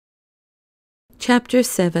Chapter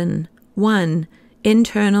 7. 1.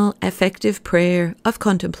 Internal effective prayer of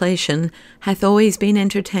contemplation hath always been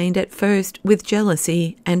entertained at first with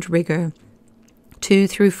jealousy and rigour. 2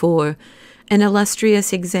 through 4. An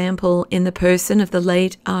illustrious example in the person of the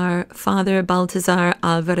late our Father Balthazar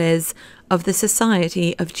Alvarez of the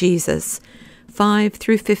Society of Jesus. 5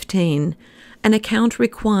 through 15. An account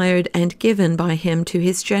required and given by him to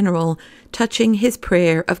his general touching his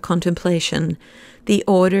prayer of contemplation, the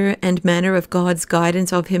order and manner of God's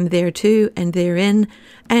guidance of him thereto and therein,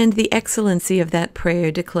 and the excellency of that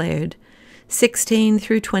prayer declared. 16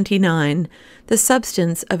 through 29. The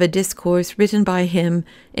substance of a discourse written by him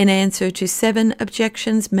in answer to 7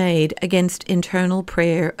 objections made against internal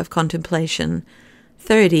prayer of contemplation.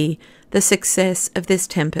 30. The success of this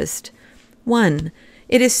tempest. 1.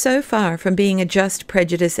 It is so far from being a just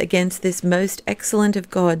prejudice against this most excellent of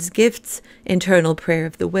God's gifts, internal prayer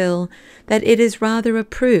of the will, that it is rather a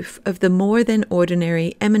proof of the more than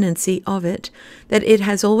ordinary eminency of it, that it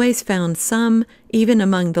has always found some, even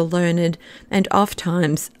among the learned, and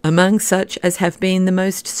ofttimes among such as have been the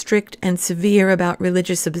most strict and severe about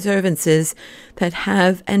religious observances, that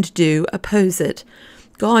have and do oppose it.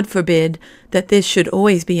 God forbid that this should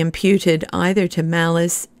always be imputed either to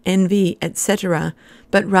malice, envy, etc.,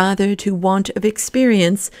 but rather to want of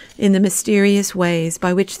experience in the mysterious ways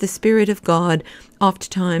by which the Spirit of God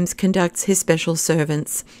ofttimes conducts his special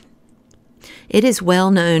servants. It is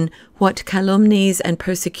well known what calumnies and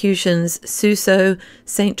persecutions Suso,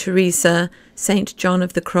 Saint Teresa, Saint John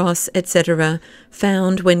of the Cross, etc.,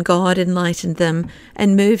 found when God enlightened them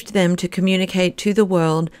and moved them to communicate to the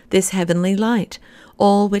world this heavenly light,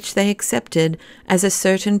 all which they accepted as a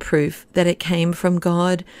certain proof that it came from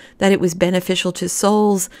God, that it was beneficial to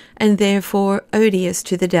souls, and therefore odious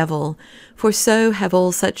to the devil, for so have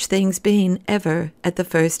all such things been ever at the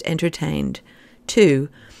first entertained. 2.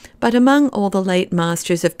 But among all the late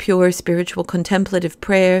masters of pure spiritual contemplative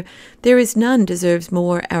prayer, there is none deserves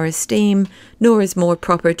more our esteem, nor is more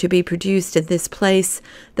proper to be produced in this place,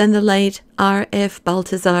 than the late R.F.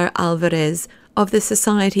 Balthazar Alvarez, of the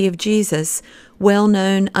Society of Jesus, well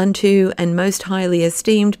known unto and most highly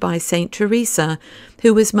esteemed by Saint Teresa,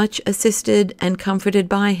 who was much assisted and comforted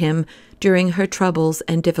by him during her troubles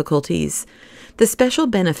and difficulties. The special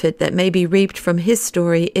benefit that may be reaped from his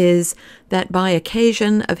story is, that by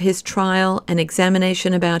occasion of his trial and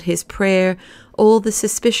examination about his prayer, all the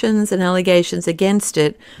suspicions and allegations against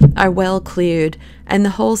it are well cleared, and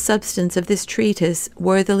the whole substance of this treatise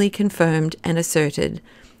worthily confirmed and asserted.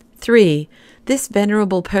 3. This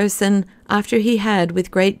venerable person, after he had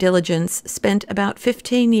with great diligence spent about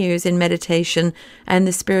 15 years in meditation and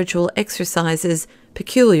the spiritual exercises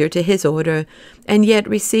peculiar to his order, and yet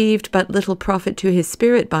received but little profit to his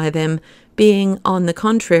spirit by them, being, on the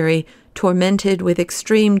contrary, tormented with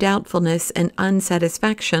extreme doubtfulness and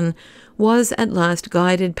unsatisfaction, was at last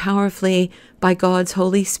guided powerfully by God's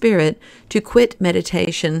Holy Spirit to quit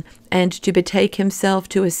meditation and to betake himself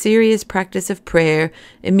to a serious practice of prayer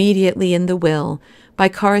immediately in the will, by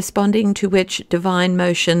corresponding to which divine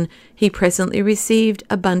motion he presently received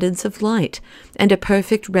abundance of light and a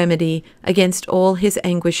perfect remedy against all his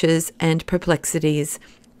anguishes and perplexities.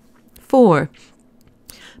 4.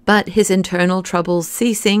 But his internal troubles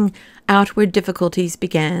ceasing, outward difficulties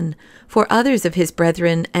began, for others of his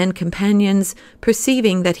brethren and companions,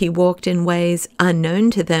 perceiving that he walked in ways unknown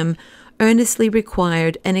to them, earnestly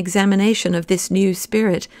required an examination of this new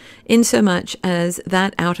spirit, insomuch as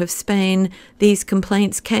that out of Spain these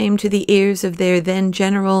complaints came to the ears of their then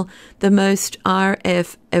general, the most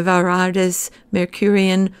R.F. Everardus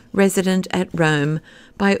Mercurian, resident at Rome,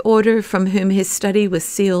 by order from whom his study was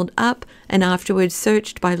sealed up and afterwards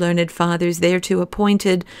searched by learned fathers thereto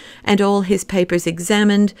appointed, and all his papers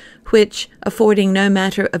examined, which, affording no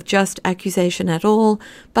matter of just accusation at all,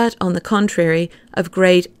 but, on the contrary, of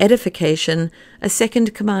great edification, a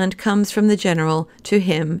second command comes from the general to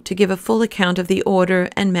him to give a full account of the order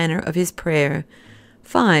and manner of his prayer.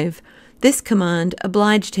 5. This command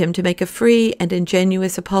obliged him to make a free and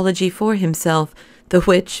ingenuous apology for himself, the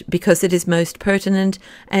which, because it is most pertinent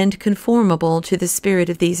and conformable to the spirit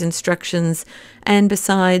of these instructions, and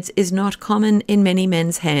besides is not common in many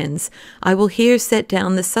men's hands, I will here set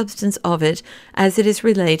down the substance of it, as it is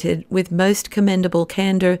related with most commendable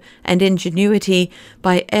candour and ingenuity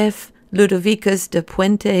by F. Ludovicus de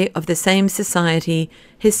Puente of the same society,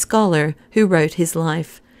 his scholar, who wrote his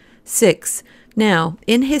life. 6. Now,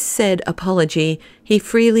 in his said apology, he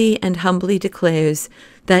freely and humbly declares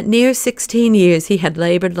that near 16 years he had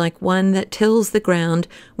laboured like one that tills the ground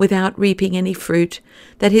without reaping any fruit,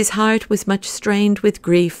 that his heart was much strained with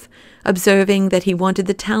grief, observing that he wanted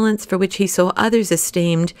the talents for which he saw others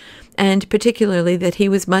esteemed, and particularly that he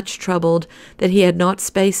was much troubled that he had not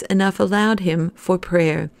space enough allowed him for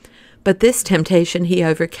prayer. But this temptation he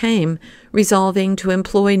overcame, resolving to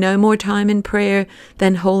employ no more time in prayer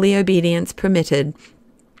than holy obedience permitted,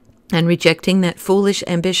 and rejecting that foolish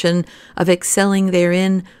ambition of excelling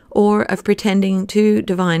therein, or of pretending to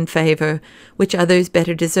divine favour, which others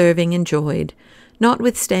better deserving enjoyed.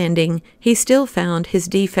 Notwithstanding, he still found his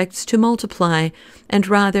defects to multiply, and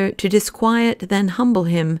rather to disquiet than humble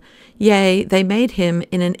him. Yea, they made him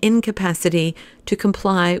in an incapacity to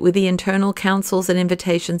comply with the internal counsels and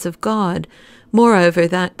invitations of God. Moreover,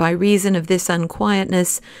 that by reason of this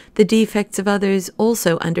unquietness, the defects of others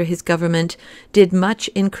also under his government did much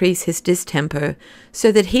increase his distemper,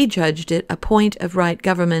 so that he judged it a point of right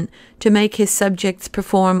government to make his subjects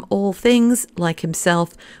perform all things, like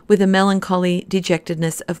himself, with a melancholy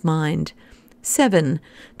dejectedness of mind. 7.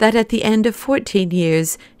 That at the end of 14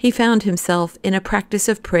 years he found himself in a practice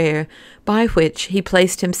of prayer, by which he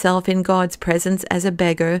placed himself in God's presence as a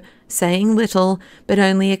beggar, saying little, but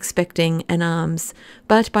only expecting an alms.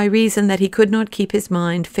 But by reason that he could not keep his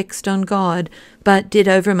mind fixed on God, but did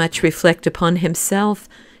overmuch reflect upon himself,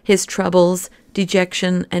 his troubles,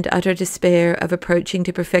 dejection, and utter despair of approaching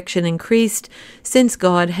to perfection increased, since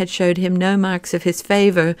God had showed him no marks of his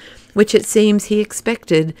favour, which it seems he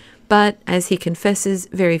expected, but, as he confesses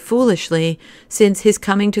very foolishly, since his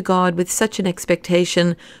coming to God with such an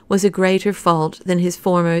expectation was a greater fault than his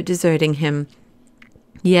former deserting him.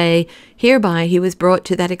 Yea, hereby he was brought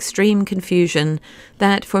to that extreme confusion,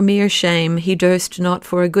 that for mere shame he durst not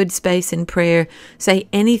for a good space in prayer say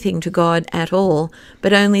anything to God at all,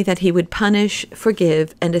 but only that he would punish,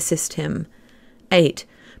 forgive, and assist him. 8.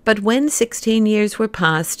 But when 16 years were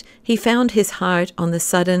past, he found his heart on the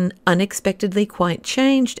sudden, unexpectedly quite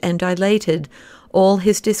changed and dilated, all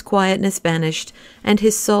his disquietness vanished, and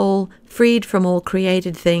his soul, freed from all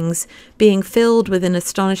created things, being filled with an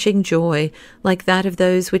astonishing joy, like that of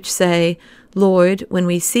those which say, Lord, when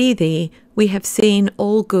we see thee, we have seen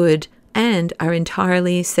all good, and are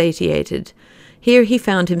entirely satiated. Here he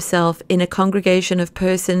found himself in a congregation of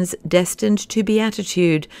persons destined to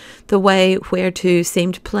beatitude, the way whereto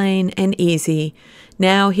seemed plain and easy.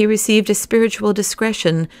 Now he received a spiritual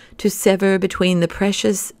discretion to sever between the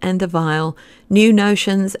precious and the vile. New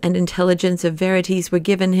notions and intelligence of verities were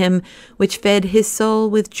given him, which fed his soul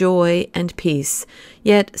with joy and peace.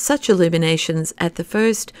 Yet such illuminations at the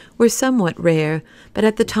first were somewhat rare, but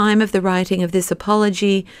at the time of the writing of this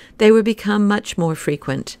apology they were become much more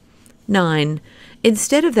frequent. 9.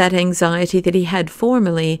 Instead of that anxiety that he had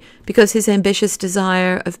formerly, because his ambitious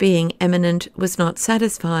desire of being eminent was not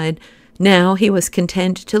satisfied, now he was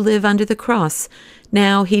content to live under the cross.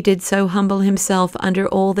 Now he did so humble himself under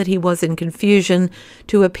all that he was in confusion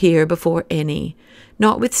to appear before any.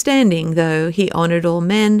 Notwithstanding, though he honoured all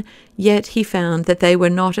men, yet he found that they were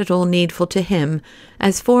not at all needful to him,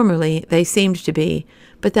 as formerly they seemed to be,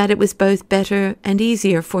 but that it was both better and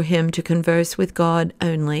easier for him to converse with God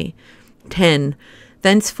only. 10.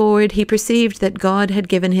 Thenceforward he perceived that God had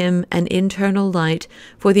given him an internal light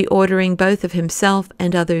for the ordering both of himself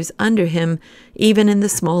and others under him, even in the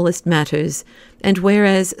smallest matters, and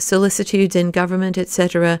whereas solicitudes in government,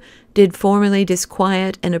 etc., did formerly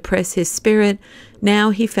disquiet and oppress his spirit,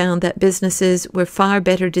 now he found that businesses were far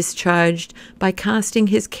better discharged by casting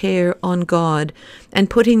his care on God, and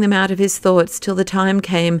putting them out of his thoughts till the time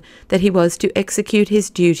came that he was to execute his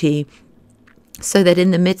duty, so that in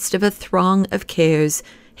the midst of a throng of cares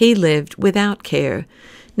he lived without care.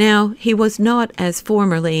 Now he was not, as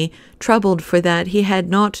formerly, troubled for that he had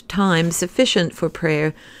not time sufficient for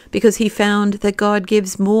prayer, because he found that God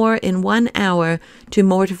gives more in 1 hour to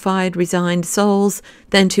mortified, resigned souls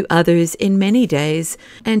than to others in many days,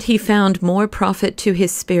 and he found more profit to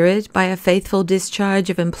his spirit by a faithful discharge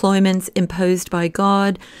of employments imposed by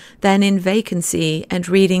God than in vacancy and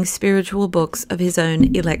reading spiritual books of his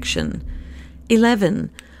own election. 11.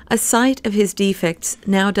 A sight of his defects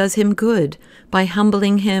now does him good, by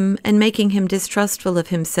humbling him and making him distrustful of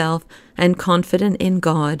himself and confident in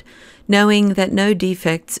God, knowing that no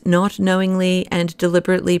defects not knowingly and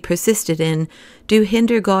deliberately persisted in do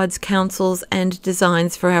hinder God's counsels and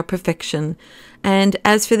designs for our perfection. And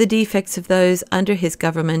as for the defects of those under his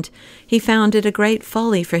government, he found it a great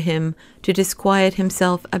folly for him to disquiet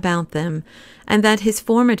himself about them, and that his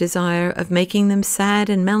former desire of making them sad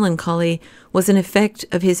and melancholy was an effect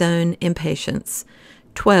of his own impatience.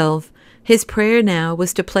 12. His prayer now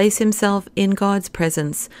was to place himself in God's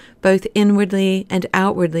presence, both inwardly and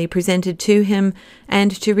outwardly presented to him,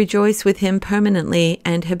 and to rejoice with him permanently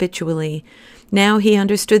and habitually. Now he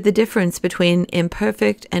understood the difference between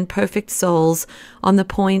imperfect and perfect souls on the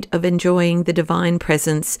point of enjoying the divine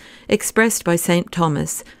presence expressed by St.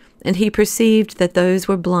 Thomas, and he perceived that those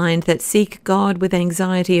were blind that seek God with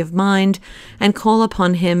anxiety of mind and call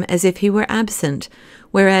upon him as if he were absent,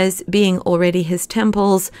 whereas, being already his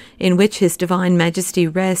temples, in which his divine majesty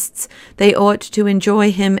rests, they ought to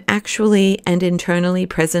enjoy him actually and internally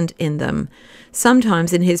present in them.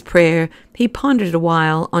 Sometimes in his prayer he pondered a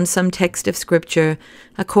while on some text of Scripture,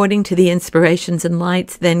 according to the inspirations and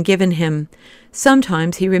lights then given him.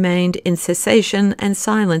 Sometimes he remained in cessation and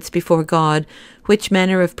silence before God, which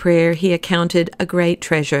manner of prayer he accounted a great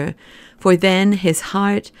treasure. For then his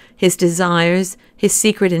heart, his desires, his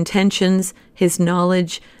secret intentions, his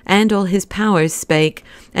knowledge, and all his powers spake,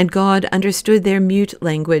 and God understood their mute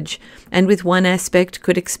language, and with one aspect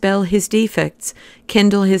could expel his defects,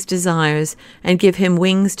 kindle his desires, and give him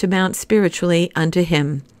wings to mount spiritually unto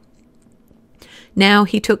him. Now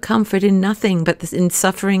he took comfort in nothing but in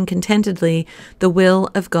suffering contentedly the will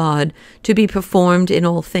of God to be performed in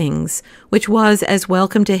all things, which was as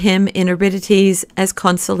welcome to him in aridities as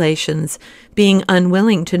consolations, being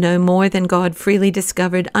unwilling to know more than God freely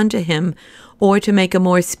discovered unto him, or to make a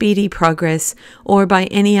more speedy progress, or by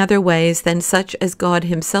any other ways than such as God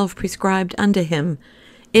himself prescribed unto him.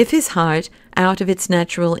 If his heart, out of its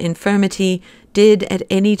natural infirmity, did at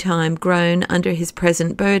any time groan under his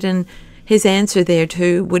present burden, his answer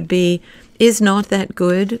thereto would be, Is not that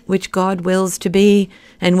good which God wills to be,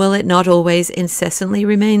 and will it not always incessantly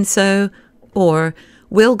remain so? Or,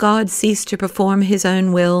 will God cease to perform his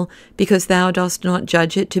own will, because thou dost not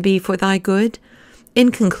judge it to be for thy good?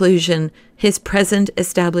 In conclusion, his present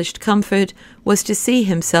established comfort was to see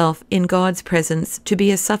himself in God's presence to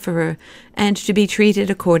be a sufferer, and to be treated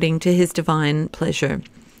according to his divine pleasure.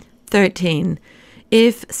 13.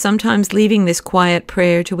 If, sometimes leaving this quiet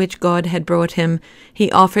prayer to which God had brought him, he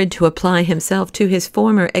offered to apply himself to his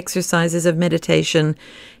former exercises of meditation,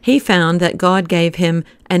 he found that God gave him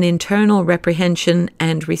an internal reprehension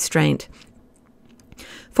and restraint.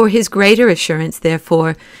 For his greater assurance,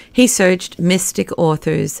 therefore, he searched mystic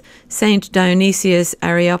authors, St. Dionysius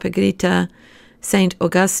Areopagita, St.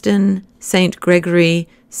 Augustine, St. Gregory,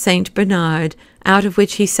 St. Bernard, out of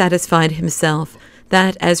which he satisfied himself,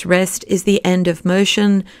 that as rest is the end of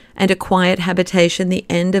motion, and a quiet habitation the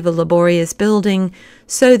end of a laborious building,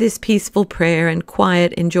 so this peaceful prayer and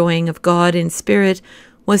quiet enjoying of God in spirit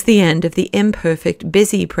was the end of the imperfect,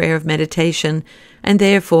 busy prayer of meditation, and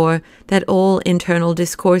therefore that all internal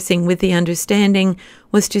discoursing with the understanding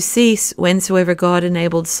was to cease whensoever God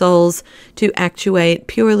enabled souls to actuate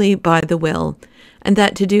purely by the will, and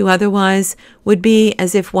that to do otherwise would be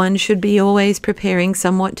as if one should be always preparing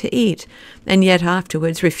somewhat to eat, and yet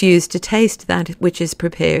afterwards refuse to taste that which is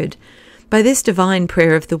prepared. By this divine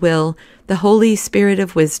prayer of the will, the Holy Spirit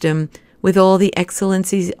of wisdom, with all the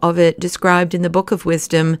excellencies of it described in the Book of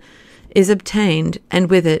Wisdom, is obtained,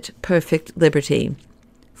 and with it perfect liberty.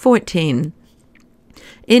 14.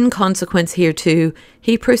 In consequence hereto,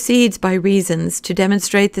 he proceeds by reasons to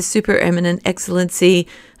demonstrate the supereminent excellency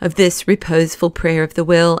of this reposeful prayer of the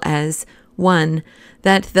will as 1.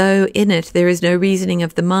 That though in it there is no reasoning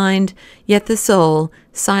of the mind, yet the soul,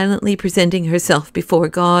 silently presenting herself before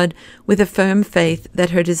God, with a firm faith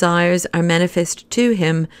that her desires are manifest to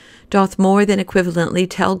him, doth more than equivalently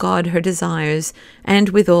tell God her desires, and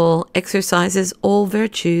withal exercises all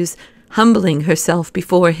virtues, humbling herself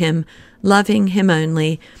before him, loving him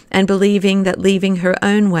only, and believing that leaving her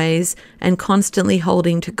own ways, and constantly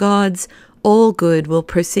holding to God's, all good will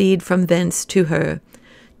proceed from thence to her.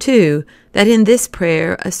 2. That in this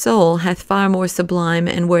prayer a soul hath far more sublime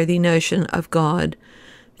and worthy notion of God.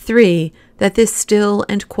 3. That this still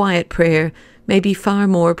and quiet prayer may be far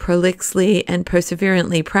more prolixly and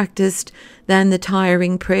perseverantly practised than the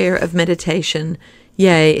tiring prayer of meditation,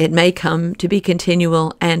 yea, it may come to be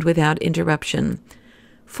continual and without interruption.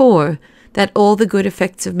 4. That all the good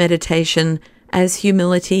effects of meditation, as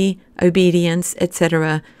humility, obedience,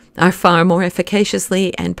 etc., are far more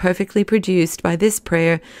efficaciously and perfectly produced by this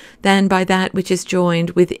prayer than by that which is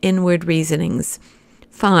joined with inward reasonings.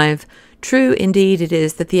 5. True indeed it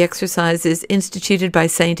is that the exercises instituted by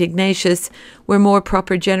St. Ignatius were more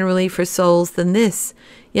proper generally for souls than this,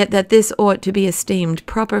 yet that this ought to be esteemed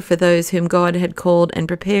proper for those whom God had called and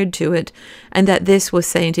prepared to it, and that this was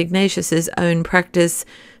St. Ignatius's own practice,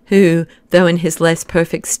 who, though in his less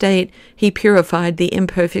perfect state, he purified the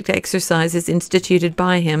imperfect exercises instituted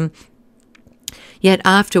by him, yet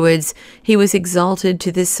afterwards he was exalted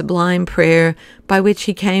to this sublime prayer, by which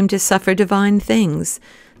he came to suffer divine things.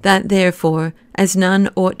 that therefore, as none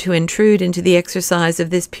ought to intrude into the exercise of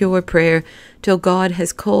this pure prayer till God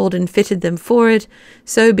has called and fitted them for it,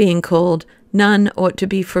 so being called, none ought to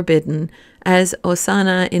be forbidden, as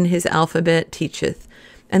Osana in his alphabet teacheth,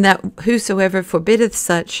 and that whosoever forbiddeth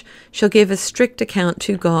such shall give a strict account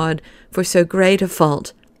to God for so great a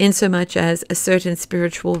fault, insomuch as a certain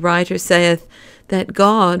spiritual writer saith, that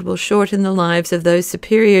God will shorten the lives of those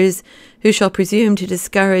superiors who shall presume to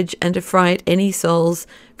discourage and affright any souls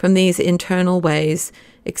from these internal ways,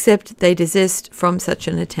 except they desist from such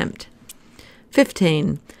an attempt.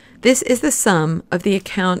 15. This is the sum of the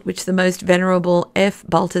account which the most venerable F.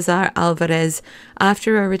 Baltazar Alvarez,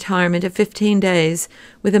 after a retirement of 15 days,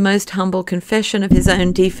 with a most humble confession of his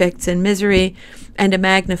own defects and misery, and a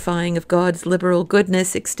magnifying of God's liberal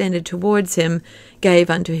goodness extended towards him,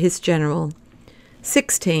 gave unto his general.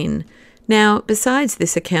 16. Now, besides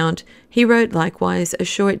this account, he wrote likewise a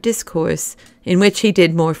short discourse, in which he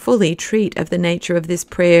did more fully treat of the nature of this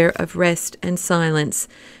prayer of rest and silence,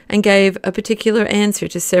 and gave a particular answer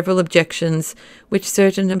to several objections which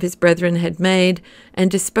certain of his brethren had made,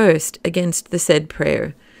 and dispersed against the said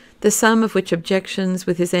prayer, the sum of which objections,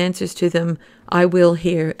 with his answers to them, I will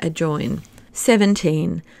here adjoin.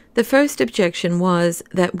 17. The first objection was,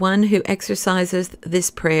 that one who exerciseth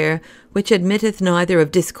this prayer, which admitteth neither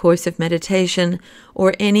of discoursive meditation,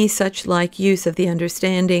 or any such like use of the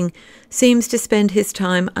understanding, seems to spend his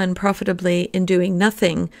time unprofitably in doing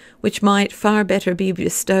nothing, which might far better be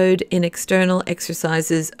bestowed in external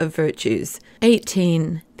exercises of virtues.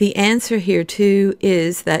 18. The answer hereto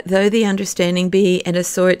is, that though the understanding be in a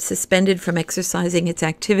sort suspended from exercising its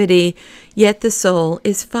activity, yet the soul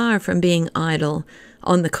is far from being idle.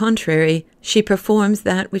 On the contrary, she performs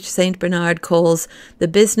that which St. Bernard calls the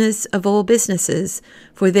business of all businesses,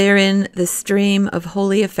 for therein the stream of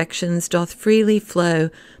holy affections doth freely flow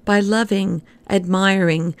by loving,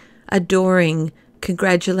 admiring, adoring,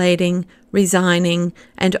 congratulating, resigning,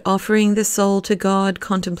 and offering the soul to God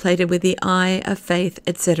contemplated with the eye of faith,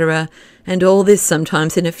 etc., and all this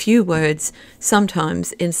sometimes in a few words,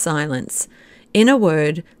 sometimes in silence. In a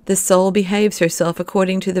word, the soul behaves herself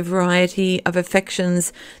according to the variety of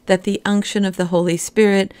affections that the unction of the Holy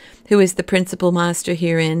Spirit, who is the principal master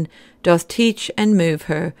herein, doth teach and move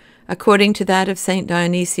her, according to that of St.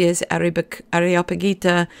 Dionysius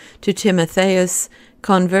Areopagita to Timotheus,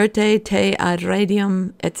 converte te ad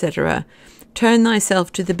radium, etc. Turn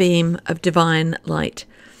thyself to the beam of divine light.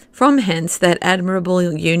 From hence that admirable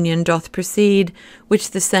union doth proceed,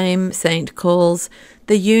 which the same saint calls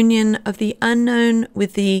the union of the unknown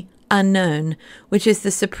with the unknown, which is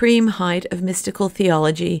the supreme height of mystical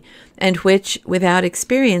theology, and which, without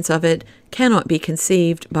experience of it, cannot be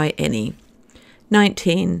conceived by any.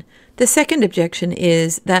 19. The second objection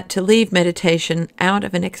is, that to leave meditation out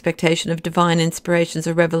of an expectation of divine inspirations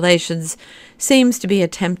or revelations seems to be a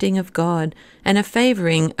tempting of God, and a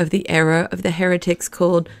favouring of the error of the heretics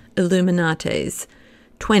called Illuminates.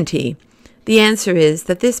 20. The answer is,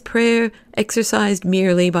 that this prayer, exercised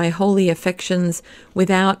merely by holy affections,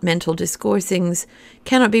 without mental discoursings,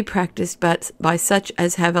 cannot be practised but by such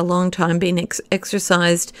as have a long time been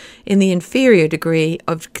exercised in the inferior degree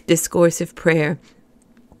of discoursive prayer,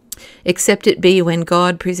 except it be when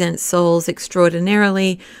God presents souls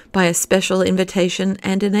extraordinarily by a special invitation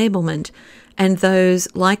and enablement, and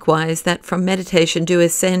those likewise that from meditation do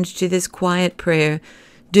ascend to this quiet prayer,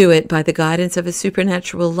 do it by the guidance of a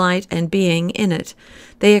supernatural light and being in it.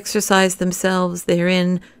 They exercise themselves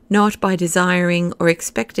therein not by desiring or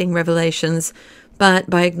expecting revelations, but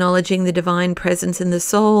by acknowledging the divine presence in the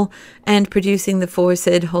soul and producing the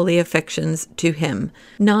foresaid holy affections to him.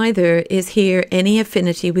 Neither is here any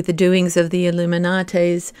affinity with the doings of the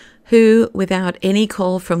Illuminates, who, without any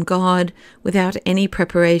call from God, without any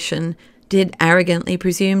preparation, did arrogantly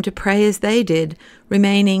presume to pray as they did,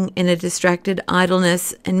 remaining in a distracted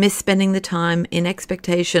idleness and misspending the time in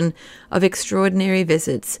expectation of extraordinary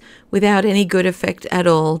visits, without any good effect at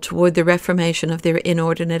all toward the reformation of their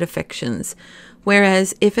inordinate affections.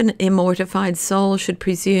 Whereas if an immortified soul should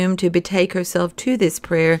presume to betake herself to this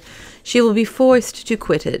prayer, she will be forced to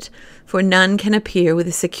quit it, for none can appear with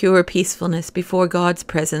a secure peacefulness before God's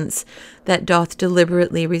presence that doth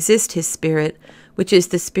deliberately resist his spirit, which is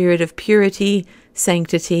the spirit of purity,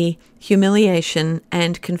 sanctity, humiliation,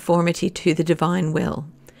 and conformity to the divine will.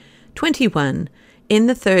 21. In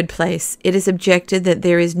the third place, it is objected that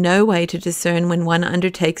there is no way to discern when one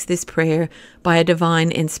undertakes this prayer by a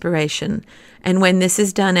divine inspiration, and when this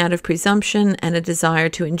is done out of presumption and a desire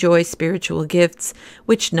to enjoy spiritual gifts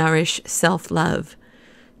which nourish self-love.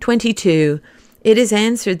 22. It is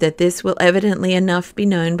answered that this will evidently enough be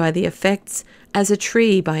known by the effects, as a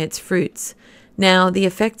tree by its fruits. Now, the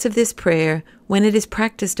effects of this prayer, when it is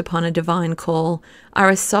practiced upon a divine call, are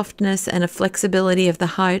a softness and a flexibility of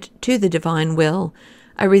the heart to the divine will,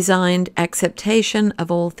 a resigned acceptation of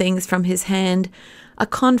all things from his hand, a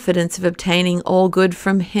confidence of obtaining all good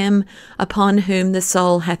from him upon whom the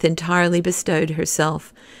soul hath entirely bestowed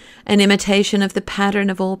herself, an imitation of the pattern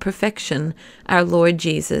of all perfection, our Lord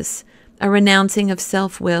Jesus, a renouncing of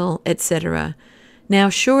self-will, etc. Now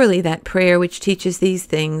surely that prayer which teaches these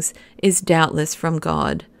things is doubtless from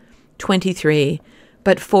God. 23.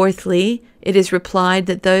 But fourthly, it is replied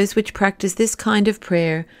that those which practice this kind of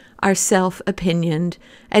prayer are self-opinioned,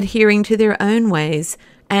 adhering to their own ways,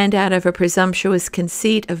 and out of a presumptuous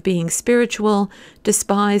conceit of being spiritual,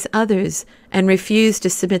 despise others, and refuse to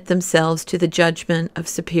submit themselves to the judgment of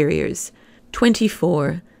superiors.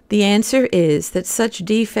 24. The answer is that such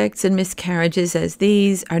defects and miscarriages as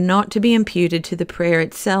these are not to be imputed to the prayer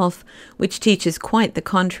itself, which teaches quite the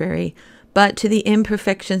contrary, but to the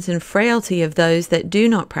imperfections and frailty of those that do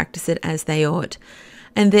not practice it as they ought.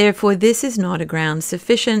 And therefore this is not a ground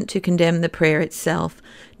sufficient to condemn the prayer itself,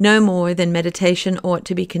 no more than meditation ought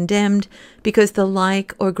to be condemned, because the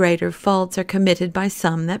like or greater faults are committed by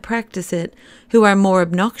some that practice it, who are more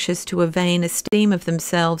obnoxious to a vain esteem of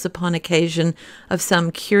themselves upon occasion of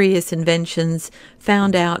some curious inventions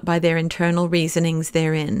found out by their internal reasonings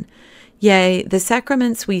therein. Yea, the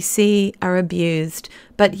sacraments we see are abused,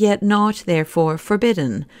 but yet not, therefore,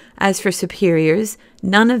 forbidden. As for superiors,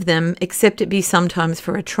 none of them, except it be sometimes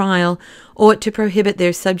for a trial, ought to prohibit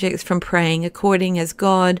their subjects from praying according as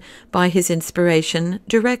God, by his inspiration,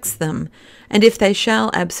 directs them. And if they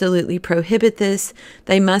shall absolutely prohibit this,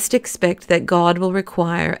 they must expect that God will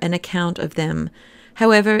require an account of them.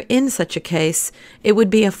 However, in such a case, it would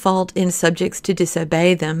be a fault in subjects to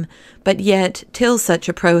disobey them, but yet, till such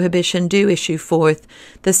a prohibition do issue forth,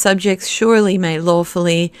 the subjects surely may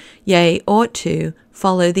lawfully, yea, ought to,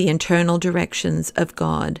 follow the internal directions of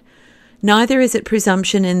God. Neither is it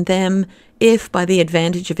presumption in them, if, by the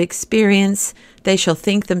advantage of experience, they shall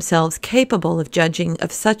think themselves capable of judging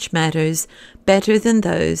of such matters better than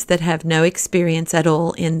those that have no experience at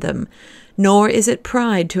all in them. Nor is it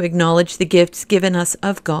pride to acknowledge the gifts given us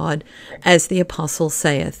of God, as the Apostle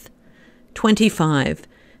saith. 25.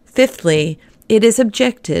 Fifthly, it is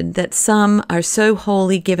objected that some are so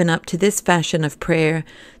wholly given up to this fashion of prayer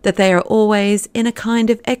that they are always in a kind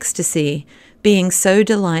of ecstasy, being so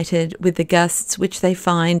delighted with the gusts which they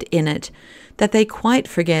find in it, that they quite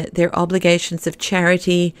forget their obligations of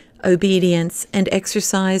charity, obedience, and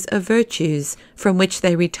exercise of virtues, from which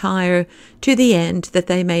they retire, to the end that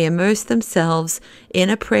they may immerse themselves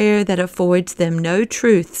in a prayer that affords them no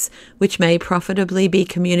truths which may profitably be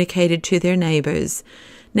communicated to their neighbours.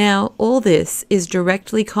 Now, all this is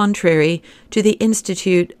directly contrary to the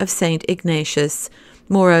Institute of St. Ignatius.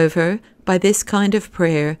 Moreover, by this kind of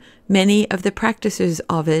prayer, many of the practisers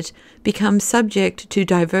of it become subject to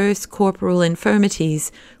diverse corporal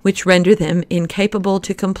infirmities, which render them incapable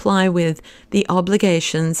to comply with the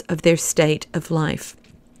obligations of their state of life.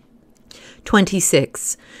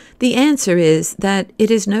 26. The answer is that it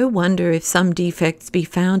is no wonder if some defects be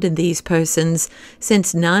found in these persons,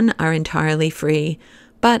 since none are entirely free.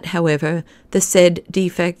 But, however, the said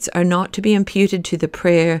defects are not to be imputed to the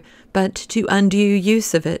prayer, but to undue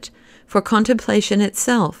use of it. For contemplation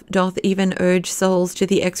itself doth even urge souls to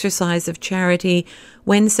the exercise of charity,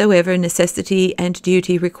 whensoever necessity and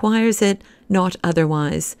duty requires it, not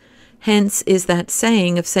otherwise. Hence is that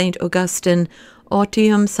saying of St. Augustine,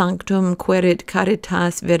 Otium sanctum querit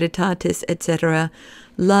caritas veritatis, etc.,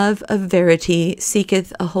 love of verity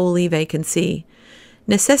seeketh a holy vacancy.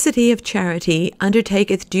 Necessity of charity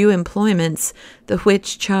undertaketh due employments, the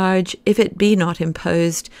which charge, if it be not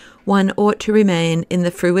imposed, one ought to remain in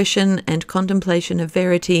the fruition and contemplation of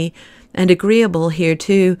verity, and agreeable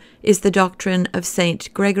hereto is the doctrine of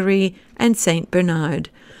St. Gregory and St. Bernard.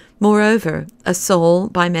 Moreover, a soul,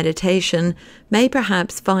 by meditation, may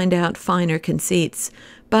perhaps find out finer conceits,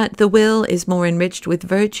 but the will is more enriched with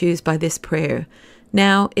virtues by this prayer.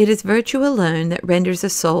 Now, it is virtue alone that renders a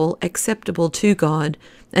soul acceptable to God,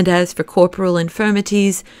 and as for corporal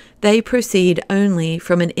infirmities, they proceed only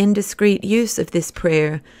from an indiscreet use of this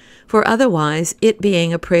prayer, for otherwise, it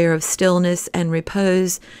being a prayer of stillness and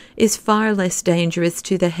repose, is far less dangerous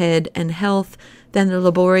to the head and health than the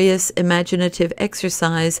laborious imaginative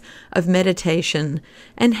exercise of meditation,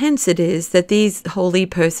 and hence it is that these holy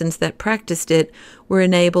persons that practiced it were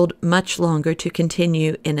enabled much longer to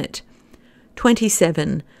continue in it.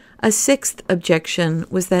 27. A sixth objection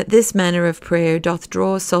was that this manner of prayer doth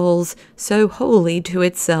draw souls so wholly to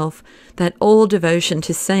itself, that all devotion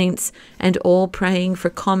to saints and all praying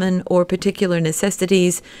for common or particular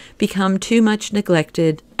necessities become too much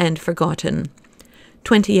neglected and forgotten.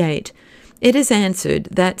 28. It is answered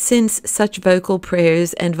that since such vocal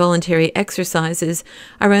prayers and voluntary exercises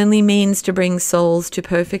are only means to bring souls to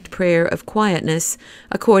perfect prayer of quietness,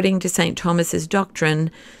 according to St. Thomas's doctrine,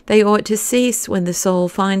 they ought to cease when the soul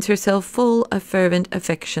finds herself full of fervent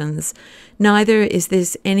affections. Neither is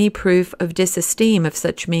this any proof of disesteem of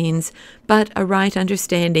such means, but a right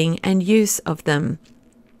understanding and use of them.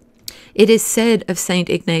 It is said of St.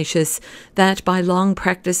 Ignatius that by long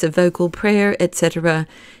practice of vocal prayer, etc.,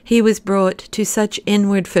 he was brought to such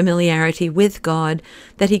inward familiarity with God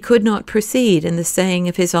that he could not proceed in the saying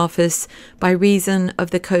of his office by reason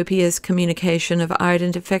of the copious communication of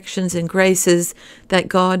ardent affections and graces that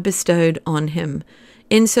God bestowed on him,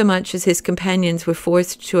 insomuch as his companions were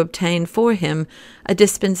forced to obtain for him a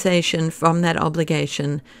dispensation from that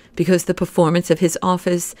obligation, because the performance of his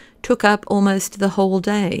office took up almost the whole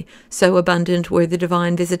day, so abundant were the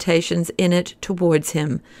divine visitations in it towards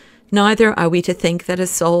him. Neither are we to think that a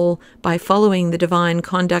soul, by following the divine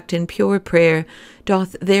conduct in pure prayer,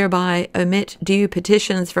 doth thereby omit due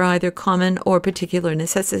petitions for either common or particular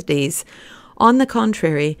necessities. On the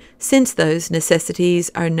contrary, since those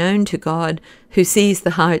necessities are known to God, who sees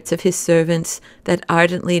the hearts of his servants that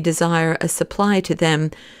ardently desire a supply to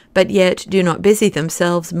them, but yet do not busy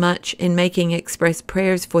themselves much in making express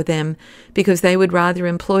prayers for them, because they would rather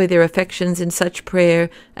employ their affections in such prayer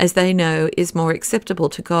as they know is more acceptable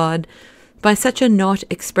to God, by such a not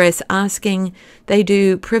express asking, they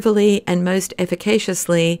do privily and most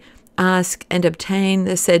efficaciously ask and obtain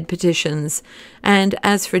the said petitions, and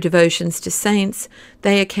as for devotions to saints,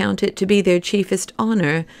 they account it to be their chiefest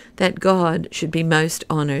honour that God should be most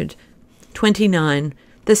honoured. 29.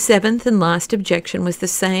 The seventh and last objection was the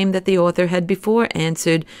same that the author had before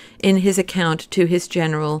answered in his account to his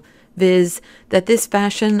general, viz., that this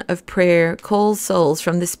fashion of prayer calls souls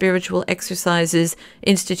from the spiritual exercises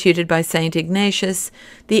instituted by St. Ignatius,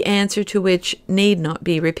 the answer to which need not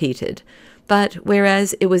be repeated. But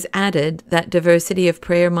whereas it was added that diversity of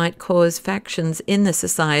prayer might cause factions in the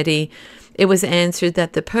society, it was answered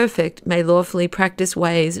that the perfect may lawfully practice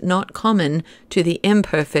ways not common to the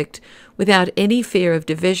imperfect, without any fear of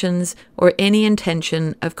divisions or any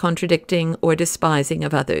intention of contradicting or despising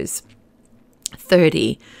of others.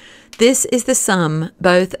 30. This is the sum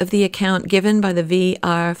both of the account given by the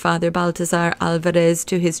V.R. Father Balthazar Alvarez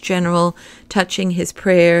to his general touching his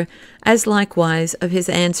prayer, as likewise of his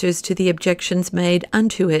answers to the objections made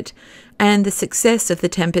unto it, and the success of the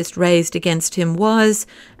tempest raised against him was,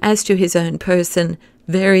 as to his own person,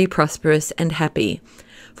 very prosperous and happy.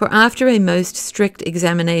 For after a most strict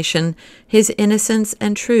examination, his innocence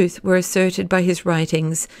and truth were asserted by his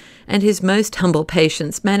writings, and his most humble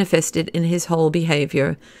patience manifested in his whole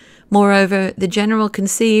behaviour. Moreover, the general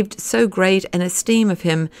conceived so great an esteem of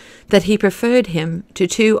him that he preferred him to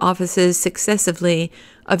 2 officers successively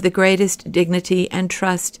of the greatest dignity and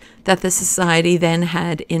trust that the society then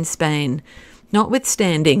had in Spain.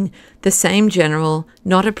 Notwithstanding, the same general,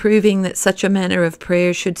 not approving that such a manner of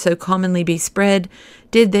prayer should so commonly be spread,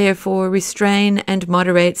 did therefore restrain and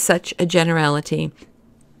moderate such a generality,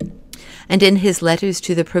 and in his letters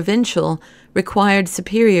to the provincial required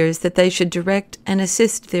superiors that they should direct and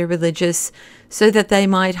assist their religious, so that they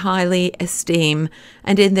might highly esteem,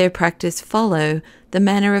 and in their practice follow, the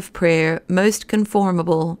manner of prayer most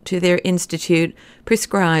conformable to their institute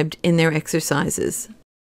prescribed in their exercises.